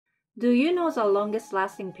Do you know the longest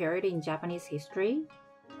lasting period in Japanese history?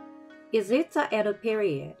 Is it the Edo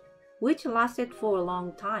period, which lasted for a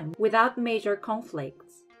long time without major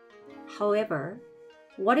conflicts? However,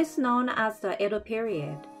 what is known as the Edo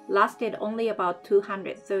period lasted only about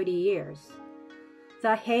 230 years.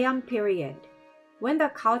 The Heian period, when the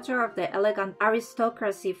culture of the elegant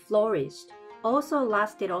aristocracy flourished, also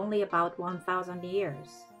lasted only about 1,000 years.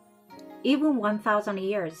 Even 1,000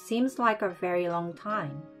 years seems like a very long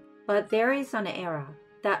time, but there is an era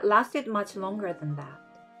that lasted much longer than that.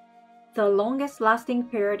 The longest lasting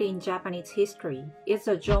period in Japanese history is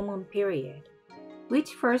the Jomon period,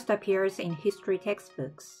 which first appears in history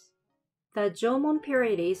textbooks. The Jomon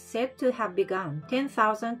period is said to have begun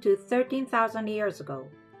 10,000 to 13,000 years ago,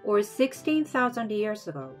 or 16,000 years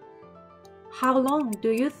ago. How long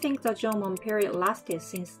do you think the Jomon period lasted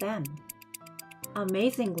since then?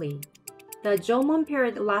 Amazingly, the Jomon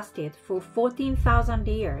period lasted for 14,000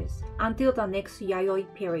 years until the next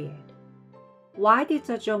Yayoi period. Why did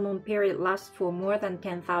the Jomon period last for more than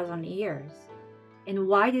 10,000 years? And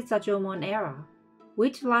why did the Jomon era,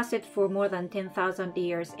 which lasted for more than 10,000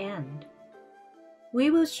 years, end? We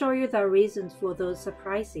will show you the reasons for those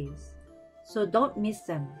surprises, so don't miss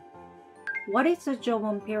them. What is the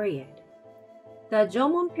Jomon period? The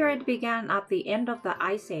Jomon period began at the end of the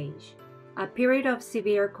Ice Age, a period of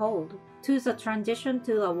severe cold, to the transition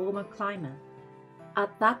to a warmer climate.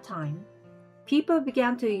 At that time, people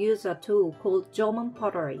began to use a tool called Jomon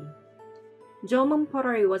pottery. Jomon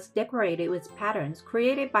pottery was decorated with patterns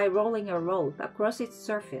created by rolling a rope across its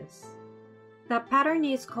surface. The pattern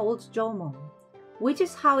is called Jomon, which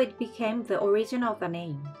is how it became the origin of the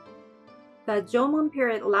name. The Jomon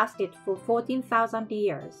period lasted for 14,000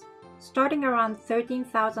 years, starting around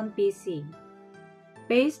 13,000 BC.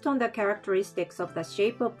 Based on the characteristics of the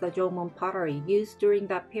shape of the Jomon pottery used during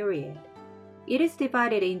that period, it is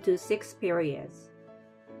divided into 6 periods.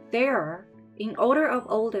 They are, in order of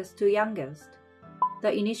oldest to youngest,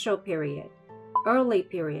 the initial period, early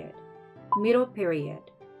period, middle period,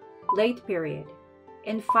 late period,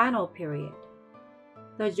 and final period.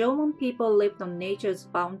 The Jomon people lived on nature's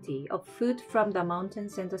bounty of food from the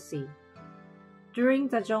mountains and the sea. During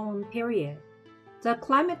the Jomon period, the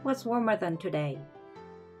climate was warmer than today.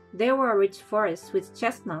 There were rich forests with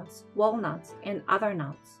chestnuts, walnuts, and other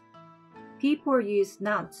nuts. People used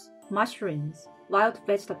nuts, mushrooms, wild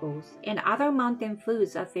vegetables, and other mountain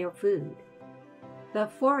foods as their food. The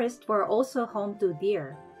forests were also home to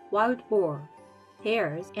deer, wild boar,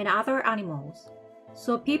 hares, and other animals,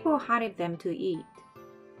 so people hunted them to eat.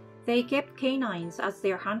 They kept canines as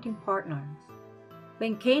their hunting partners.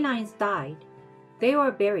 When canines died, they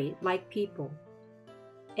were buried like people.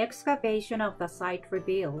 Excavation of the site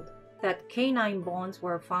revealed that canine bones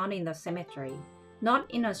were found in the cemetery, not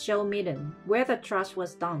in a shell midden where the trash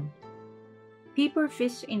was dumped. People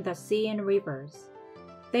fished in the sea and rivers.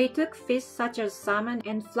 They took fish such as salmon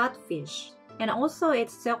and flatfish, and also ate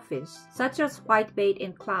shellfish such as whitebait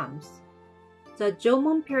and clams. The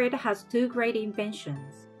Jomon period has 2 great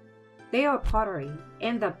inventions. They are pottery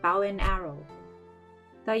and the bow and arrow.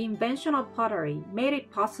 The invention of pottery made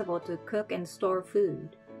it possible to cook and store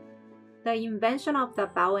food. The invention of the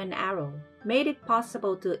bow and arrow made it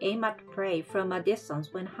possible to aim at prey from a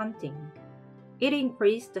distance when hunting. It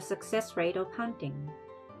increased the success rate of hunting.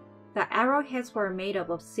 The arrowheads were made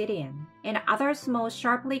of obsidian and other small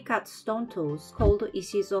sharply cut stone tools called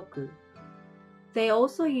ishizoku. They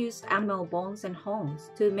also used animal bones and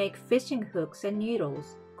horns to make fishing hooks and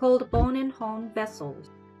needles called bone and horn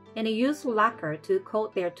vessels, and used lacquer to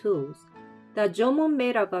coat their tools. The Jomon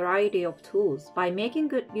made a variety of tools by making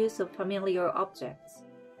good use of familiar objects.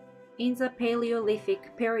 In the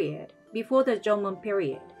Paleolithic period, before the Jomon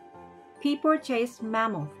period, people chased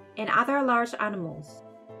mammoths and other large animals.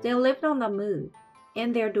 They lived on the move,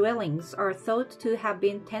 and their dwellings are thought to have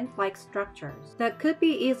been tent-like structures that could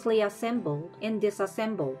be easily assembled and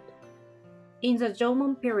disassembled. In the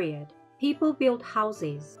Jomon period, people built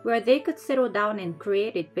houses where they could settle down and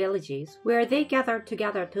created villages where they gathered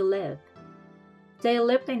together to live. They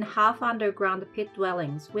lived in half-underground pit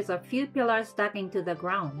dwellings with a few pillars dug into the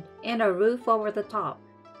ground and a roof over the top.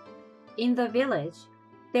 In the village,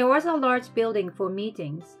 there was a large building for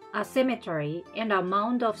meetings, a cemetery, and a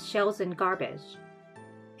mound of shells and garbage.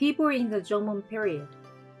 People in the Jomon period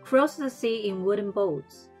crossed the sea in wooden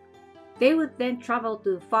boats. They would then travel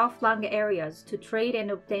to far-flung areas to trade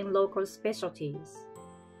and obtain local specialties.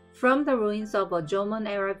 From the ruins of a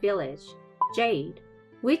Jomon-era village, jade,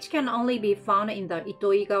 which can only be found in the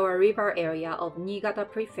Itoigawa River area of Niigata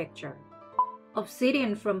Prefecture,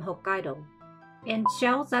 obsidian from Hokkaido, and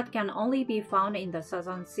shells that can only be found in the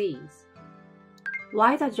southern seas.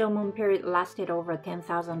 Why the Jomon period lasted over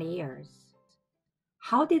 10,000 years?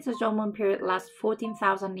 How did the Jomon period last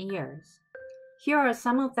 14,000 years? Here are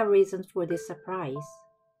some of the reasons for this surprise.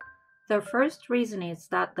 The first reason is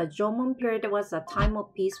that the Jomon period was a time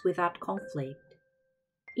of peace without conflict.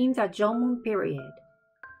 In the Jomon period,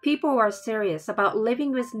 people were serious about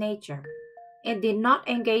living with nature and did not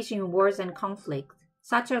engage in wars and conflicts,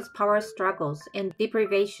 such as power struggles and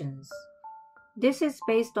deprivations. This is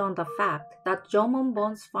based on the fact that Jomon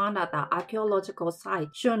bones found at the archaeological site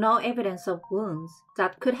show no evidence of wounds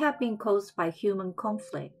that could have been caused by human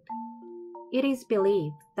conflict. It is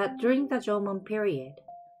believed that during the Jomon period,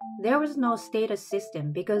 there was no status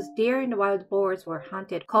system because deer and wild boars were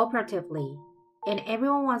hunted cooperatively, and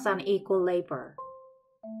everyone was on equal labor.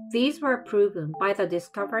 These were proven by the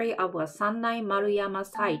discovery of a Sannai Maruyama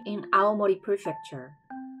site in Aomori Prefecture.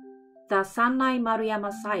 The Sannai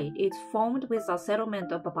Maruyama site is formed with a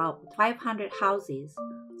settlement of about 500 houses,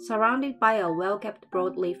 surrounded by a well-kept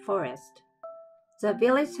broadleaf forest. The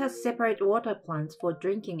village has separate water plants for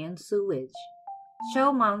drinking and sewage.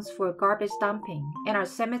 Show mounds for garbage dumping and a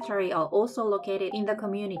cemetery are also located in the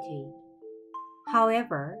community.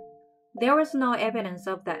 However, there was no evidence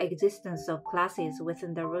of the existence of classes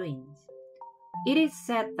within the ruins. It is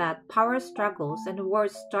said that power struggles and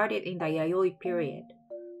wars started in the Yayoi period,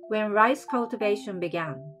 when rice cultivation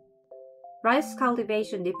began. Rice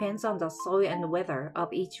cultivation depends on the soil and weather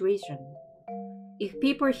of each region. If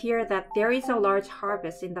people hear that there is a large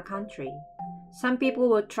harvest in the country, some people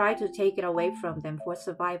will try to take it away from them for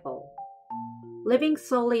survival. Living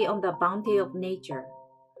solely on the bounty of nature,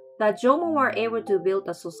 the Jomon were able to build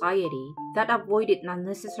a society that avoided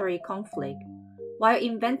unnecessary conflict while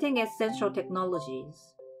inventing essential technologies.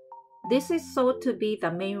 This is thought to be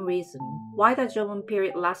the main reason why the Jomon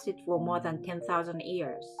period lasted for more than 10,000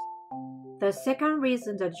 years. The second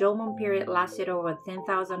reason the Jomon period lasted over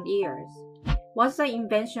 10,000 years was the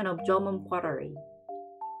invention of Jomon pottery.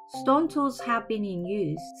 Stone tools have been in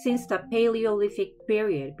use since the Paleolithic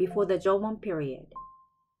period before the Jomon period.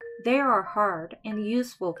 They are hard and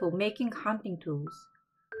useful for making hunting tools,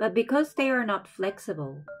 but because they are not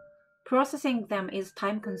flexible, processing them is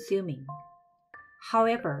time-consuming.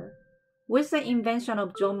 However, with the invention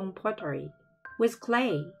of Jomon pottery, with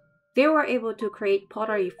clay, they were able to create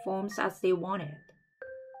pottery forms as they wanted.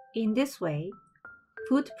 In this way,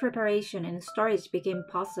 food preparation and storage became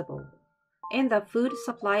possible, and the food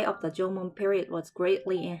supply of the Jomon period was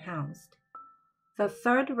greatly enhanced. The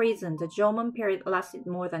third reason the Jomon period lasted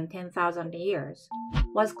more than 10,000 years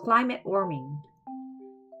was climate warming.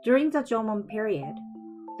 During the Jomon period,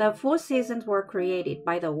 the 4 seasons were created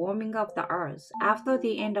by the warming of the earth after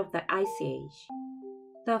the end of the Ice Age.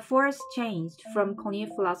 The forest changed from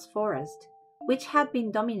coniferous forest, which had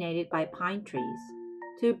been dominated by pine trees,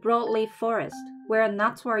 to broadleaf forest, where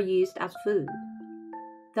nuts were used as food.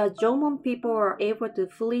 The Jomon people were able to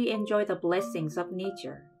fully enjoy the blessings of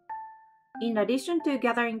nature. In addition to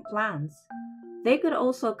gathering plants, they could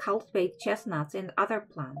also cultivate chestnuts and other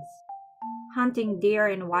plants, hunting deer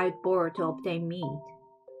and wild boar to obtain meat.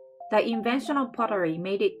 The invention of pottery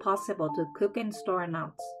made it possible to cook and store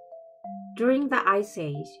nuts. During the Ice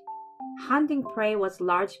Age, hunting prey was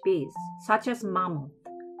large beasts such as mammoth.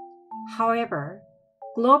 However,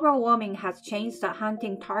 global warming has changed the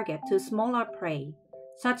hunting target to smaller prey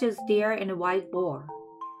such as deer and wild boar,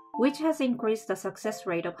 which has increased the success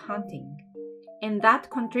rate of hunting, and that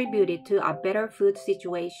contributed to a better food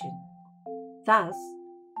situation. Thus,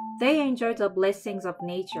 they enjoyed the blessings of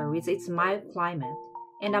nature with its mild climate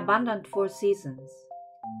and abundant 4 seasons.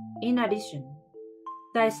 In addition,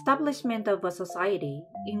 the establishment of a society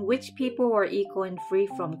in which people were equal and free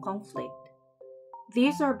from conflict.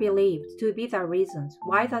 These are believed to be the reasons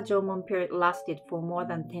why the Jomon period lasted for more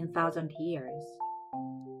than 10,000 years.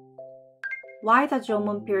 Why the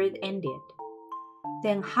Jomon period ended?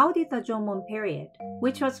 Then how did the Jomon period,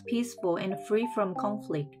 which was peaceful and free from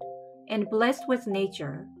conflict and blessed with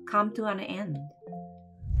nature, come to an end?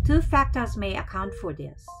 2 factors may account for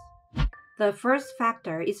this. The first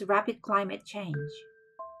factor is rapid climate change.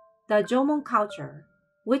 The Jomon culture,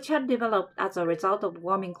 which had developed as a result of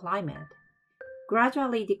warming climate,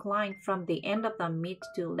 gradually declined from the end of the mid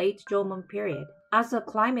to late Jomon period as the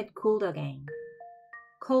climate cooled again.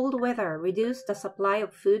 Cold weather reduced the supply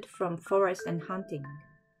of food from forest and hunting.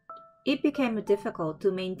 It became difficult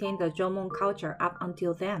to maintain the Jomon culture up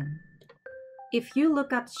until then. If you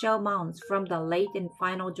look at shell mounds from the late and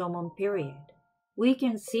final Jomon period, we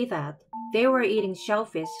can see that they were eating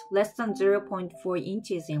shellfish less than 0.4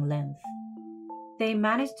 inches in length. They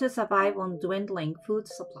managed to survive on dwindling food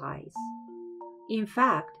supplies. In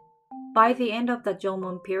fact, by the end of the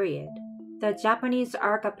Jomon period, the Japanese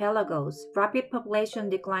archipelago's rapid population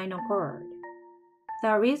decline occurred.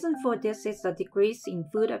 The reason for this is the decrease in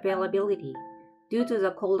food availability due to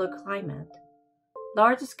the colder climate,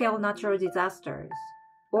 large-scale natural disasters,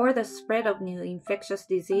 or the spread of new infectious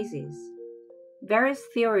diseases. Various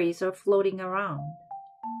theories are floating around.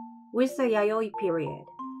 With the Yayoi period,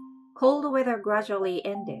 cold weather gradually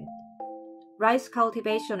ended. Rice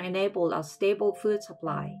cultivation enabled a stable food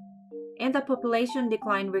supply, and the population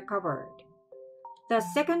decline recovered. The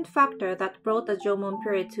second factor that brought the Jomon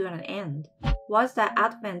period to an end was the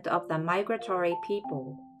advent of the migratory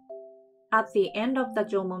people. At the end of the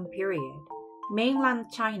Jomon period, mainland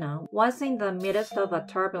China was in the midst of a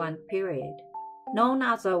turbulent period, known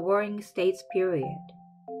as a Warring States period.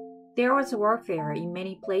 There was warfare in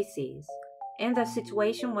many places, and the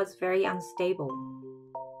situation was very unstable.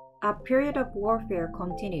 A period of warfare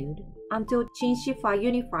continued until Qin Shi Huang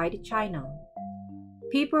unified China.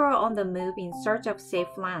 People were on the move in search of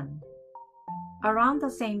safe land. Around the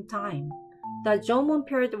same time, the Jomon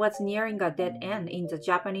period was nearing a dead end in the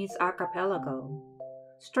Japanese archipelago.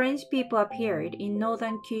 Strange people appeared in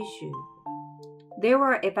northern Kyushu. They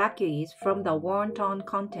were evacuees from the war-torn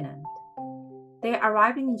continent. They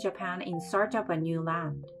arrived in Japan in search of a new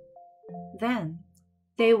land. Then,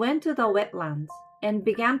 they went to the wetlands and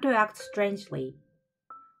began to act strangely.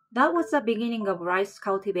 That was the beginning of rice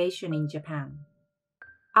cultivation in Japan.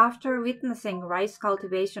 After witnessing rice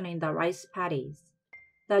cultivation in the rice paddies,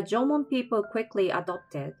 the Jomon people quickly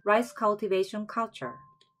adopted rice cultivation culture.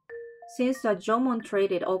 Since the Jomon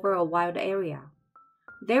traded over a wild area,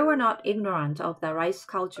 they were not ignorant of the rice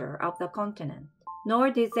culture of the continent,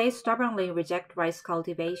 nor did they stubbornly reject rice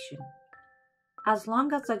cultivation. As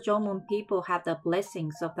long as the Jomon people had the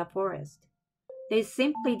blessings of the forest, they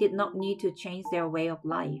simply did not need to change their way of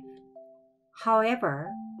life. However,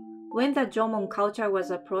 when the Jomon culture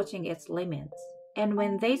was approaching its limits, and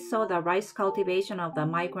when they saw the rice cultivation of the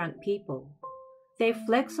migrant people, they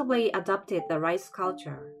flexibly adopted the rice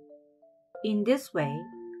culture. In this way,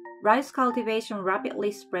 rice cultivation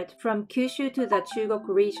rapidly spread from Kyushu to the Chugoku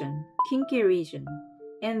region, Kinki region,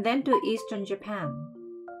 and then to eastern Japan.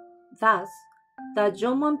 Thus, the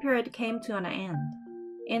Jomon period came to an end.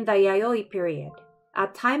 In the Yayoi period, a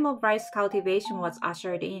time of rice cultivation was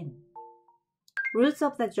ushered in. Roots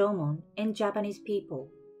of the Jomon and Japanese people.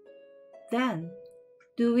 Then,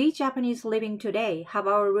 do we Japanese living today have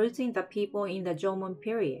our roots in the people in the Jomon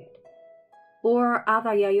period? Or are the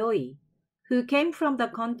Yayoi, who came from the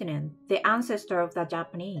continent, the ancestor of the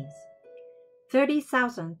Japanese?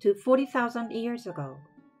 30,000 to 40,000 years ago,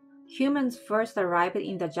 humans first arrived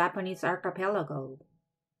in the Japanese archipelago.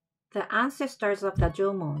 The ancestors of the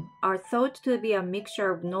Jomon are thought to be a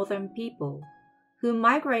mixture of northern people who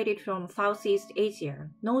migrated from Southeast Asia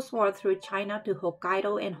northward through China to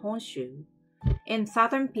Hokkaido and Honshu, and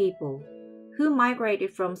southern people who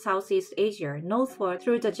migrated from Southeast Asia northward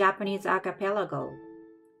through the Japanese archipelago.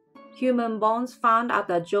 Human bones found at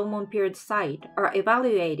the Jomon period site are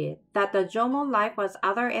evaluated that the Jomon life was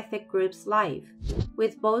other ethnic groups' life,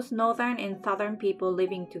 with both northern and southern people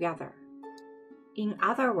living together. In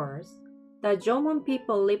other words, the Jomon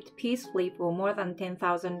people lived peacefully for more than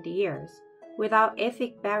 10,000 years, without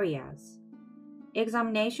ethnic barriers.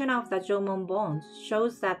 Examination of the Jomon bones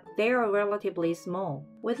shows that they are relatively small,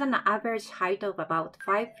 with an average height of about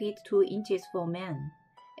 5 feet 2 inches for men,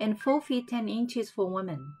 and 4 feet 10 inches for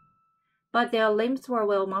women. But their limbs were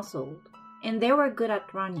well muscled, and they were good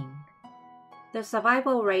at running. The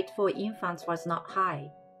survival rate for infants was not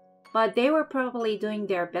high, but they were probably doing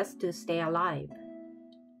their best to stay alive.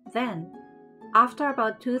 Then, after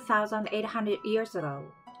about 2,800 years ago,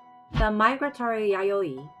 the migratory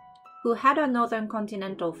Yayoi, who had a northern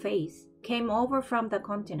continental face, came over from the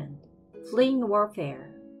continent, fleeing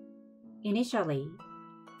warfare. Initially,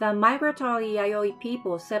 the migratory Yayoi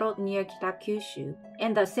people settled near Kita-Kyushu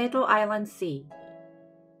and the Seto Island Sea.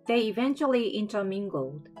 They eventually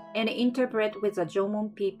intermingled and interbred with the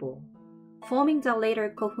Jomon people, forming the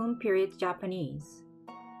later Kofun period Japanese.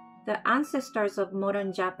 The ancestors of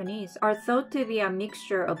modern Japanese are thought to be a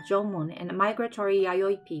mixture of Jomon and migratory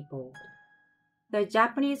Yayoi people. The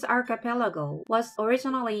Japanese archipelago was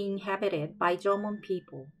originally inhabited by Jomon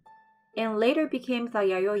people, and later became the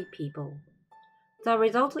Yayoi people. The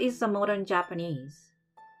result is the modern Japanese.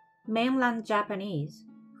 Mainland Japanese,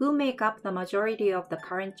 who make up the majority of the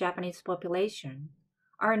current Japanese population,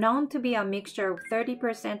 are known to be a mixture of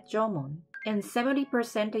 30% Jomon and 70%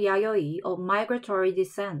 Yayoi of migratory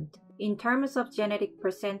descent in terms of genetic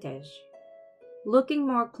percentage. Looking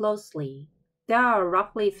more closely, there are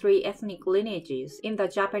roughly 3 ethnic lineages in the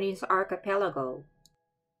Japanese archipelago.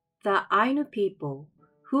 The Ainu people,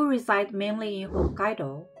 who reside mainly in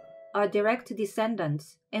Hokkaido, are direct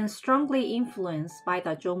descendants and strongly influenced by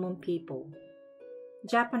the Jomon people.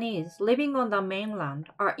 Japanese living on the mainland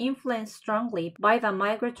are influenced strongly by the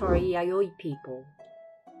migratory Yayoi people.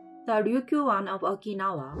 The Ryukyuan of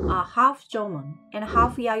Okinawa are half Jomon and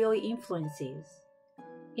half Yayoi influences.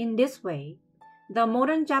 In this way, the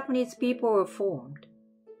modern Japanese people were formed.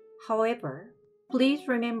 However, please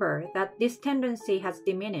remember that this tendency has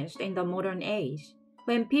diminished in the modern age,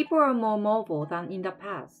 when people are more mobile than in the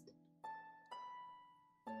past.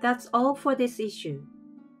 That's all for this issue.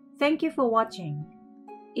 Thank you for watching.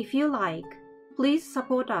 If you like, please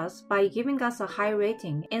support us by giving us a high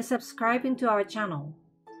rating and subscribing to our channel.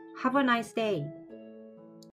 Have a nice day.